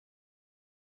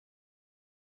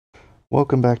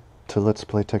Welcome back to Let's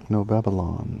Play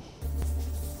Technobabylon.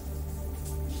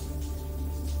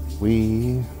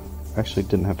 We actually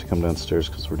didn't have to come downstairs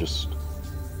because we're just...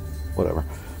 whatever.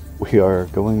 We are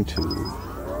going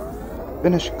to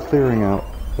finish clearing out...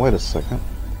 Wait a second.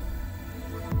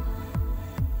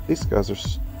 These guys are...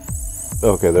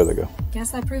 Okay, there they go.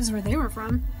 Guess that proves where they were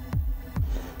from.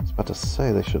 I was about to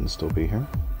say they shouldn't still be here.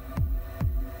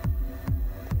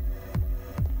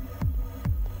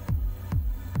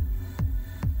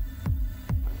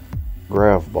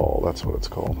 Grav ball, that's what it's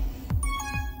called.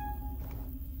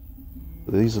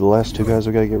 These are the last two guys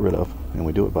we gotta get rid of, and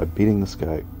we do it by beating this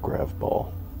guy, Grav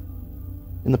ball.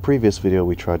 In the previous video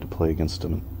we tried to play against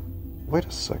him. Wait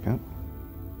a second.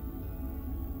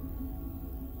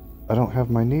 I don't have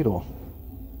my needle.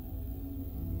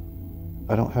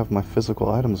 I don't have my physical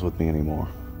items with me anymore.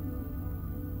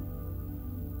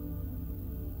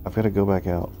 I've got to go back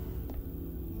out.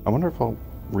 I wonder if I'll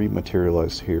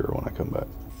rematerialize here when I come back.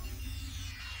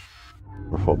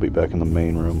 Or if I'll be back in the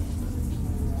main room.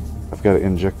 I've got to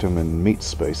inject him in meat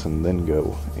space and then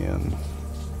go in.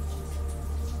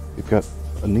 We've got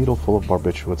a needle full of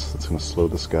barbiturates that's going to slow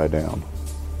this guy down.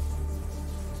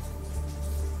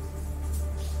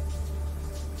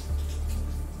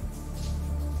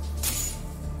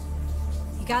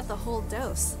 You got the whole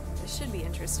dose. This should be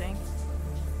interesting.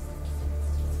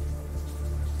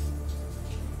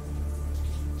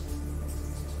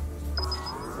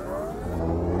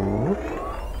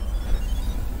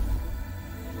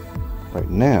 Right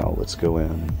now, let's go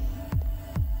in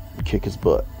and kick his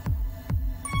butt.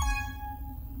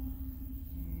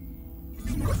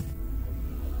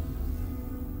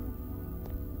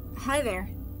 Hi there.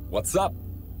 What's up?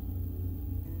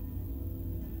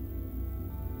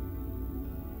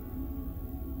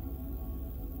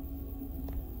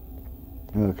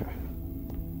 Okay.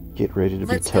 Get ready to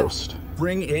be toast.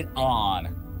 Bring it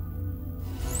on.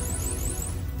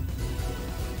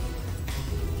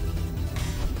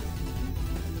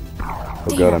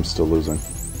 Oh god, I'm still losing.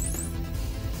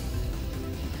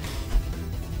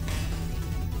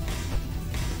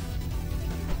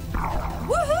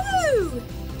 Woohoo!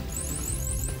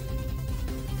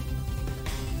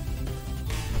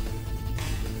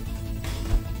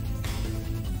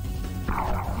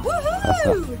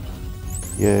 Woohoo!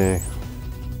 Yay.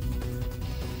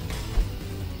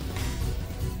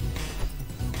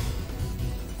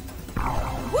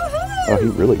 Woohoo! Oh, he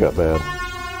really got bad.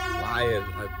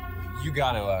 You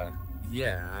gotta,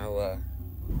 yeah,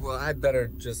 well, I'd better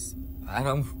just, I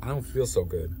don't feel so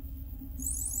good.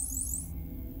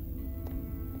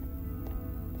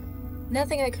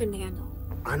 Nothing I couldn't handle.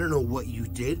 I don't know what you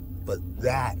did, but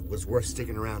that was worth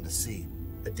sticking around to see.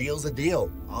 A deal's a deal.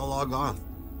 I'll log off.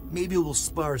 Maybe we'll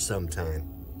spar sometime.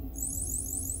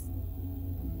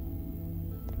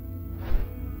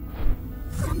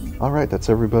 Alright, that's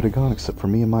everybody gone except for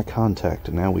me and my contact,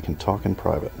 and now we can talk in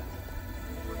private.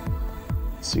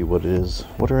 See what it is,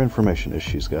 what her information is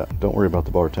she's got. Don't worry about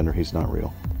the bartender, he's not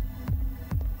real.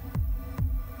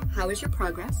 How is your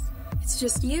progress? It's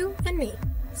just you and me.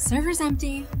 Server's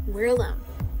empty. We're alone.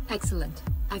 Excellent.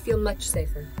 I feel much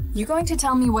safer. You going to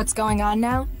tell me what's going on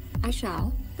now? I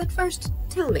shall. But first,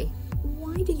 tell me,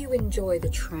 why do you enjoy the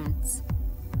trance?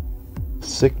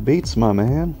 Sick beats, my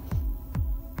man.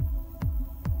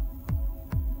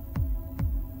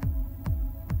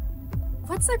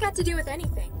 What's that got to do with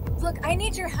anything? Look, I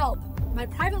need your help. My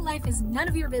private life is none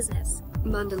of your business.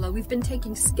 Mandala, we've been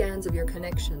taking scans of your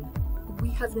connection. We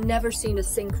have never seen a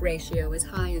sync ratio as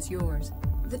high as yours.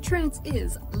 The trance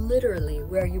is literally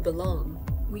where you belong.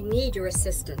 We need your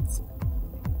assistance.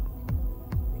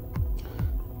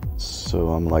 So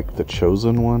I'm like the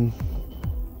chosen one?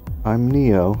 I'm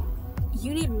Neo.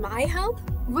 You need my help?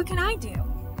 What can I do?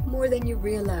 More than you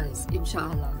realize,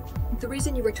 inshallah. The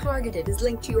reason you were targeted is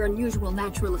linked to your unusual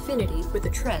natural affinity with the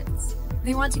trance.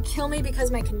 They want to kill me because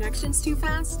my connection's too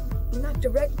fast? Not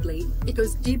directly. It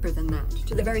goes deeper than that,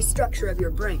 to the very structure of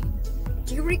your brain.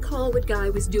 Do you recall what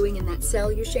Guy was doing in that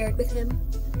cell you shared with him?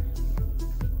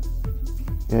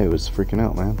 Yeah, he was freaking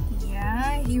out, man.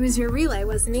 Yeah, he was your relay,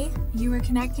 wasn't he? You were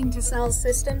connecting to Cell's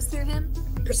systems through him?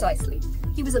 Precisely.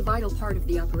 He was a vital part of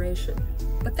the operation.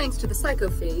 But thanks to the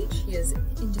psychophage, he is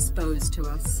indisposed to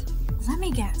us. Let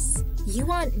me guess. You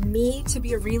want me to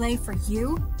be a relay for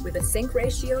you? With a sync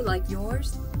ratio like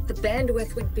yours, the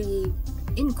bandwidth would be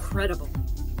incredible.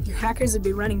 Your hackers would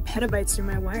be running petabytes through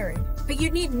my wiring. But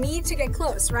you'd need me to get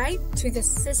close, right? To the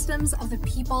systems of the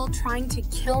people trying to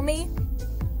kill me?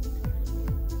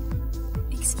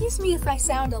 Excuse me if I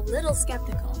sound a little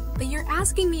skeptical, but you're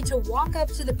asking me to walk up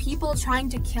to the people trying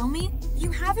to kill me?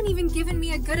 You haven't even given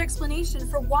me a good explanation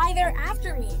for why they're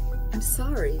after me. I'm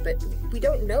sorry, but we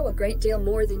don't know a great deal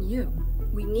more than you.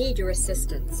 We need your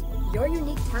assistance. Your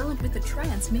unique talent with the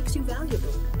trance makes you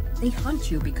valuable. They hunt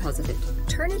you because of it.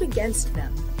 Turn it against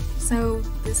them. So,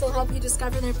 this'll help you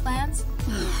discover their plans?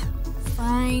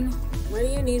 Fine. What do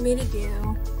you need me to do?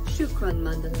 Shukran,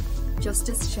 Mandala.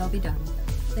 Justice shall be done.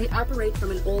 They operate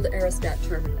from an old Aerostat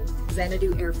terminal,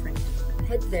 Xanadu Airfreight.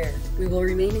 Head there. We will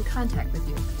remain in contact with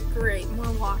you. Great,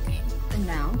 more walking. And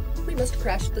now, we must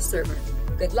crash the server.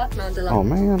 Good luck, Mandala. Oh,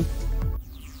 man.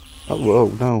 Oh, whoa,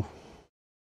 no.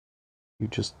 You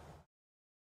just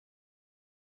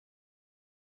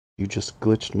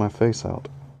glitched my face out.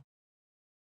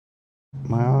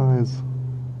 My eyes.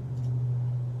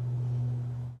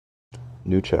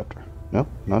 New chapter. No,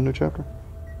 not a new chapter.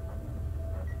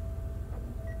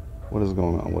 What is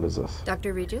going on? What is this?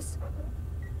 Dr. Regis?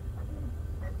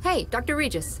 Hey, Dr.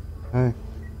 Regis. Hey.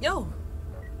 Yo.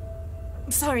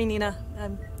 Sorry, Nina.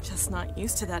 I'm just not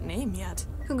used to that name yet.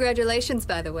 Congratulations,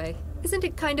 by the way. Isn't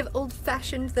it kind of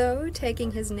old-fashioned, though,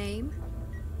 taking his name?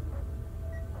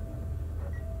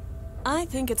 I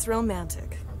think it's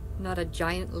romantic. Not a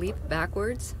giant leap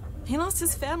backwards? He lost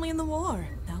his family in the war.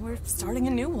 Now we're starting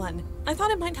a new one. I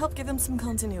thought it might help give him some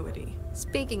continuity.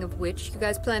 Speaking of which, you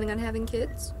guys planning on having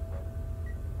kids?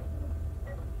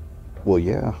 Well,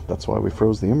 yeah, that's why we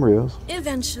froze the embryos.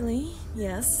 Eventually,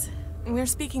 yes. We're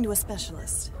speaking to a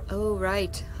specialist. Oh,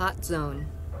 right. Hot zone.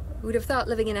 Who'd have thought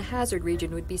living in a hazard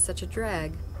region would be such a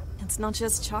drag? It's not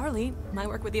just Charlie. My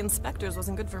work with the inspectors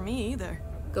wasn't good for me either.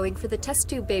 Going for the test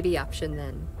tube baby option,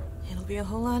 then. It'll be a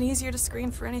whole lot easier to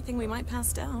screen for anything we might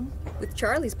pass down. With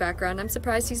Charlie's background, I'm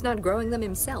surprised he's not growing them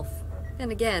himself.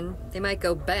 And again, they might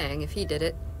go bang if he did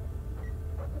it.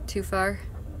 Too far?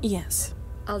 Yes.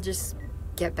 I'll just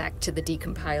get back to the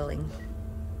decompiling.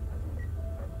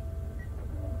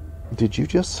 Did you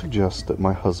just suggest that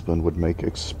my husband would make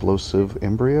explosive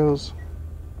embryos?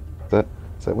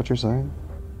 Is that what you're saying?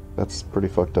 That's pretty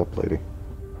fucked up, lady.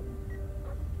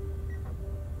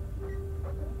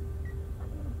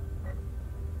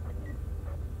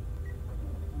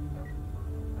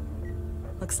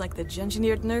 Looks like the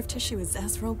engineered nerve tissue is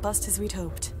as robust as we'd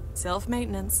hoped.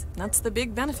 Self-maintenance. That's the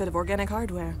big benefit of organic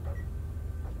hardware.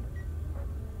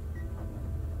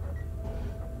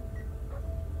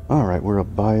 Alright, we're a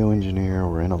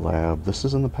bioengineer, we're in a lab. This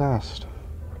is in the past.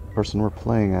 The person we're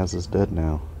playing as is dead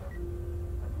now.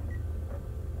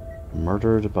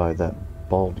 Murdered by that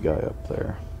bald guy up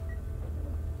there.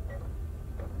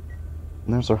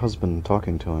 And there's our husband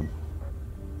talking to him.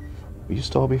 We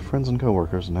used to all be friends and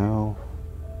co-workers, now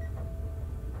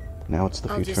it's the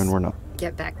future and we're not.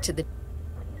 Get back to the...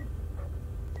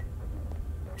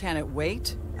 Can it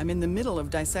wait? I'm in the middle of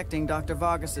dissecting Dr.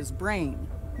 Vargas's brain.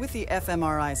 With the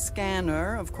fMRI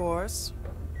scanner, of course.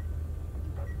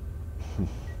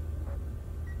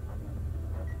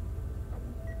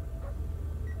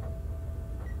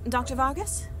 Dr.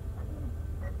 Vargas?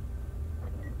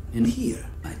 In here,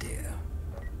 my dear.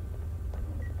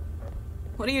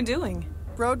 What are you doing?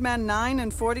 Roadman 9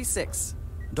 and 46.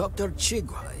 Dr.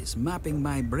 Chigwa is mapping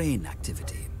my brain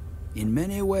activity. In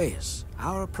many ways,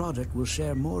 our project will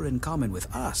share more in common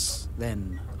with us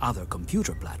than other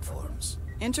computer platforms.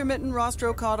 Intermittent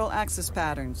rostrocaudal axis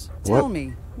patterns. What? Tell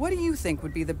me, what do you think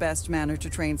would be the best manner to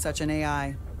train such an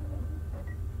AI?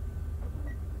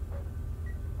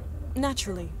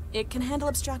 Naturally. It can handle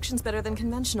abstractions better than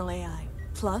conventional AI.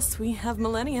 Plus, we have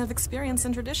millennia of experience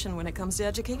and tradition when it comes to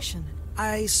education.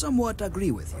 I somewhat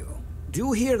agree with you. Do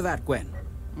you hear that, Gwen?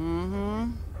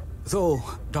 Mm-hmm. Though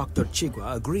Dr.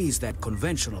 Chigwa agrees that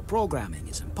conventional programming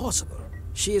is impossible,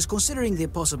 she is considering the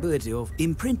possibility of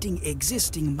imprinting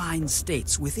existing mind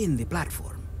states within the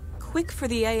platform. Quick for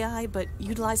the AI, but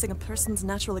utilizing a person's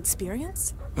natural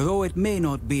experience? Though it may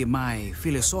not be my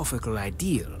philosophical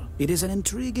ideal, it is an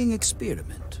intriguing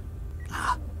experiment.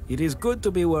 It is good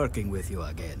to be working with you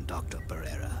again, Dr.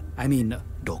 Pereira. I mean,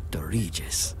 Dr.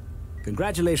 Regis.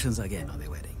 Congratulations again on the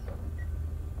wedding.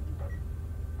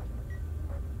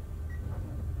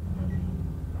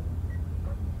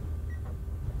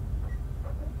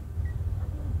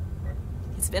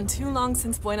 It's been too long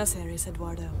since Buenos Aires,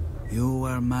 Eduardo. You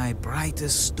were my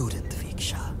brightest student,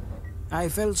 Viksha. I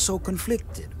felt so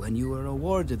conflicted when you were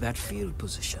awarded that field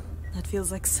position. That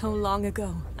feels like so long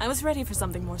ago. I was ready for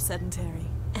something more sedentary.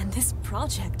 And this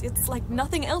project, it's like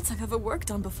nothing else I've ever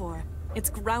worked on before. It's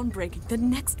groundbreaking, the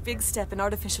next big step in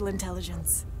artificial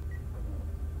intelligence.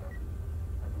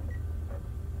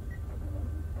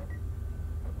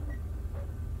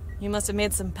 You must have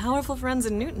made some powerful friends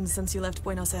in Newton since you left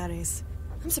Buenos Aires.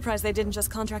 I'm surprised they didn't just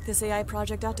contract this AI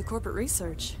project out to corporate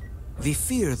research. The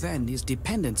fear then is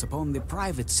dependence upon the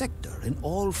private sector in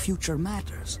all future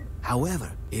matters.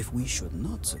 However, if we should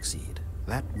not succeed,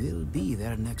 that will be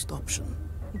their next option.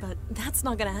 But that's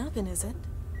not gonna happen, is it?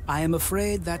 I am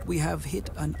afraid that we have hit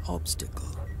an obstacle.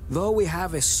 Though we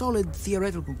have a solid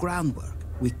theoretical groundwork,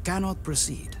 we cannot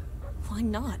proceed. Why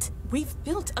not? We've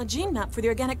built a gene map for the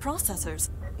organic processors.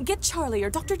 Get Charlie or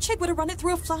Dr. Chigwa to run it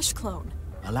through a flash clone.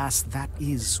 Alas, that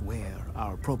is where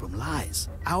our problem lies.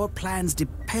 Our plans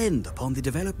depend upon the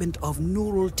development of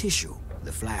neural tissue.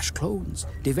 The flash clones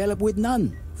develop with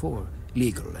none, for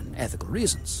legal and ethical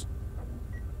reasons.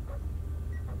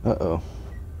 Uh-oh.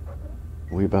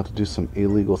 Are we about to do some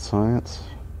illegal science?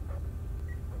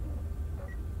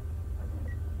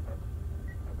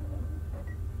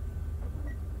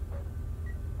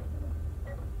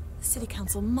 The City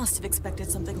Council must have expected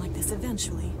something like this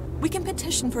eventually. We can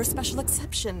petition for a special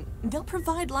exception. They'll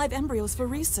provide live embryos for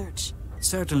research.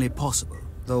 Certainly possible,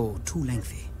 though too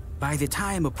lengthy. By the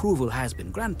time approval has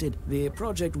been granted, the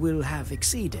project will have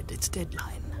exceeded its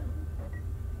deadline.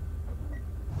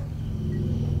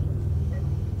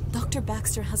 Dr.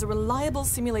 Baxter has a reliable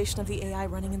simulation of the AI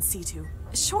running in situ.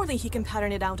 Surely he can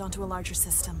pattern it out onto a larger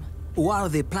system. While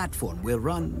the platform will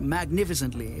run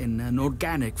magnificently in an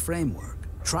organic framework,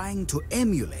 trying to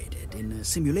emulate it in a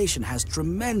simulation has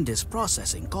tremendous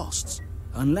processing costs.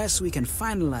 Unless we can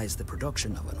finalize the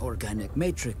production of an organic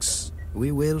matrix,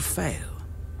 we will fail.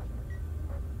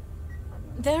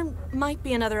 There might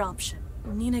be another option.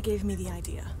 Nina gave me the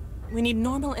idea. We need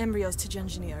normal embryos to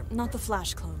engineer, not the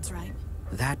flash clones, right?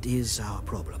 That is our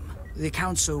problem. The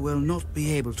Council will not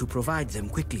be able to provide them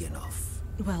quickly enough.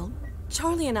 Well,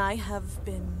 Charlie and I have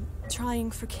been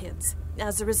trying for kids.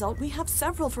 As a result, we have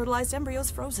several fertilized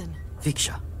embryos frozen.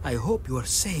 Viksha, I hope you are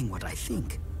saying what I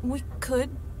think. We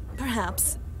could,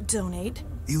 perhaps, donate.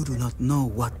 You do not know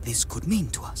what this could mean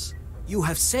to us. You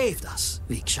have saved us,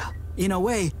 Viksha. In a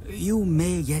way, you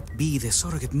may yet be the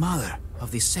surrogate mother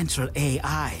of the central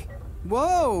AI.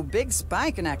 Whoa, big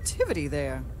spike in activity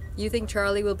there. You think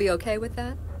Charlie will be okay with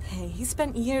that? Hey, he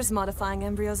spent years modifying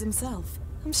embryos himself.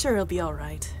 I'm sure he'll be all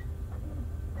right.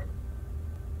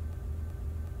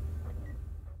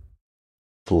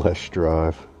 Flesh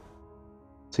drive.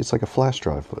 See, it's like a flash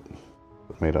drive, but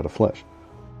made out of flesh.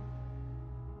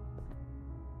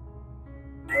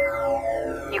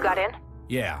 You got in?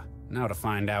 Yeah. Now to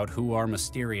find out who our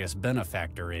mysterious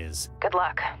benefactor is. Good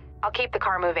luck. I'll keep the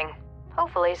car moving.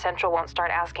 Hopefully Central won't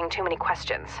start asking too many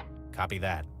questions. Copy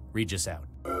that. Regis out.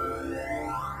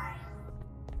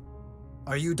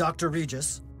 Are you Dr.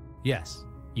 Regis? Yes.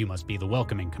 You must be the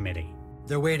welcoming committee.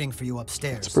 They're waiting for you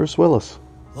upstairs. It's Bruce Willis.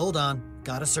 Hold on.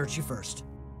 Gotta search you first.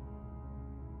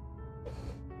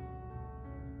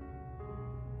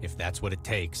 If that's what it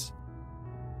takes.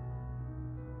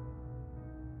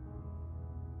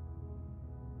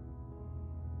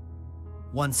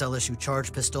 One cell issue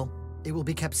charge pistol. It will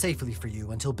be kept safely for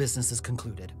you until business is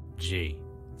concluded. Gee,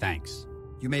 thanks.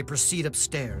 You may proceed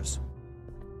upstairs.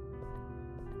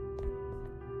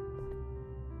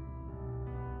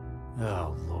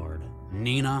 Oh, Lord.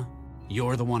 Nina?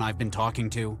 You're the one I've been talking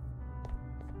to?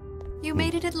 You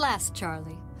made it at last,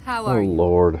 Charlie. How Oh, are you?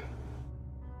 Lord.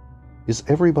 Is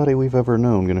everybody we've ever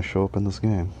known going to show up in this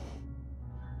game?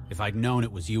 If I'd known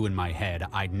it was you in my head,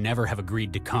 I'd never have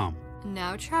agreed to come.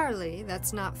 Now, Charlie,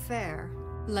 that's not fair.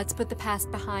 Let's put the past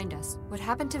behind us. What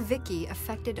happened to Vicky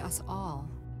affected us all.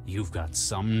 You've got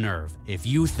some nerve. If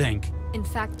you think... In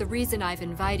fact, the reason I've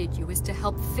invited you is to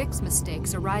help fix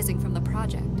mistakes arising from the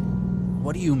project.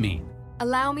 What do you mean?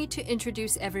 Allow me to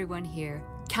introduce everyone here.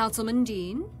 Councilman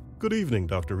Dean. Good evening,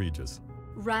 Dr. Regis.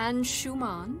 Ran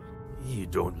Schumann. You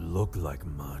don't look like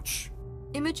much.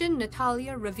 Imogen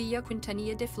Natalia Revilla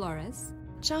Quintanilla de Flores.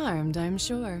 Charmed, I'm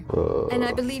sure. And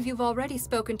I believe you've already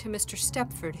spoken to Mr.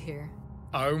 Stepford here.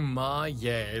 Oh my,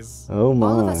 yes. Oh my.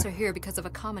 All of us are here because of a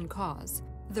common cause.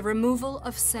 The removal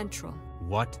of Central.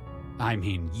 What? I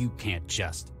mean, you can't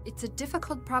just... It's a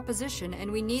difficult proposition,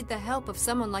 and we need the help of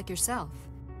someone like yourself.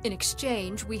 In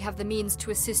exchange, we have the means to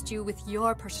assist you with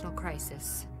your personal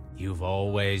crisis. You've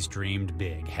always dreamed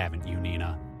big, haven't you,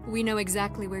 Nina? We know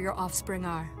exactly where your offspring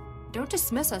are. Don't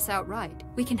dismiss us outright.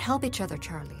 We can help each other,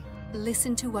 Charlie.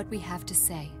 Listen to what we have to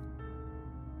say.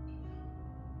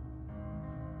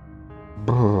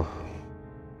 Brr.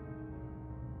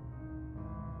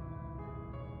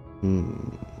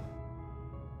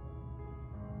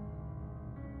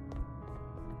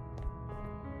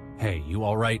 Hey, you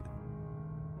all right?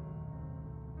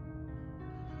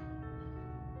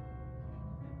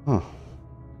 Huh.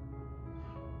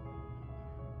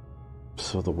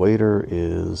 So the waiter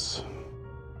is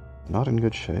not in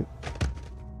good shape.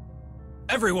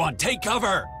 Everyone, take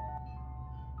cover!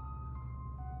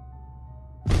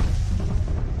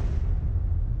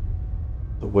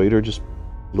 waiter just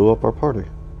blew up our party.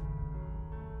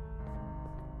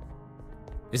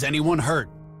 Is anyone hurt?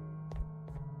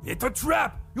 It's a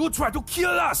trap! You try to kill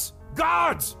us!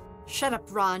 Guards! Shut up,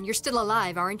 Ron. You're still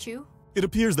alive, aren't you? It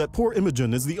appears that poor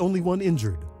Imogen is the only one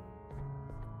injured.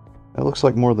 That looks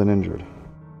like more than injured.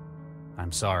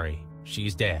 I'm sorry.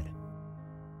 She's dead.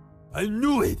 I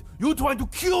knew it! You tried to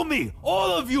kill me!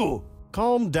 All of you!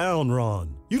 Calm down,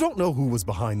 Ron. You don't know who was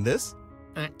behind this.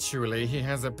 Actually, he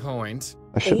has a point.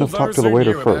 I shouldn't have All talked to those the who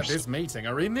waiter knew about first. this meeting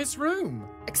are in this room.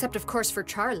 Except, of course, for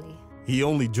Charlie. He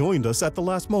only joined us at the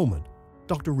last moment.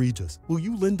 Dr. Regis, will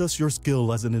you lend us your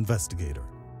skill as an investigator?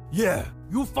 Yeah,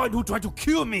 you find who tried to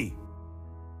kill me!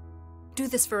 Do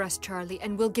this for us, Charlie,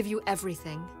 and we'll give you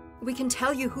everything. We can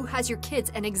tell you who has your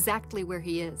kids and exactly where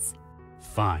he is.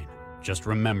 Fine. Just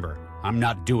remember, I'm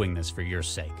not doing this for your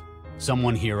sake.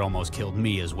 Someone here almost killed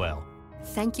me as well.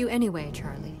 Thank you anyway,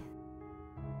 Charlie.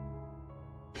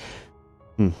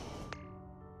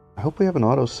 I hope we have an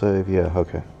autosave. Yeah,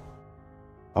 okay.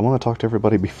 I want to talk to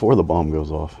everybody before the bomb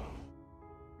goes off.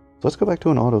 So let's go back to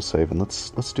an autosave and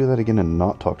let's do that again and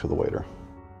not talk to the waiter.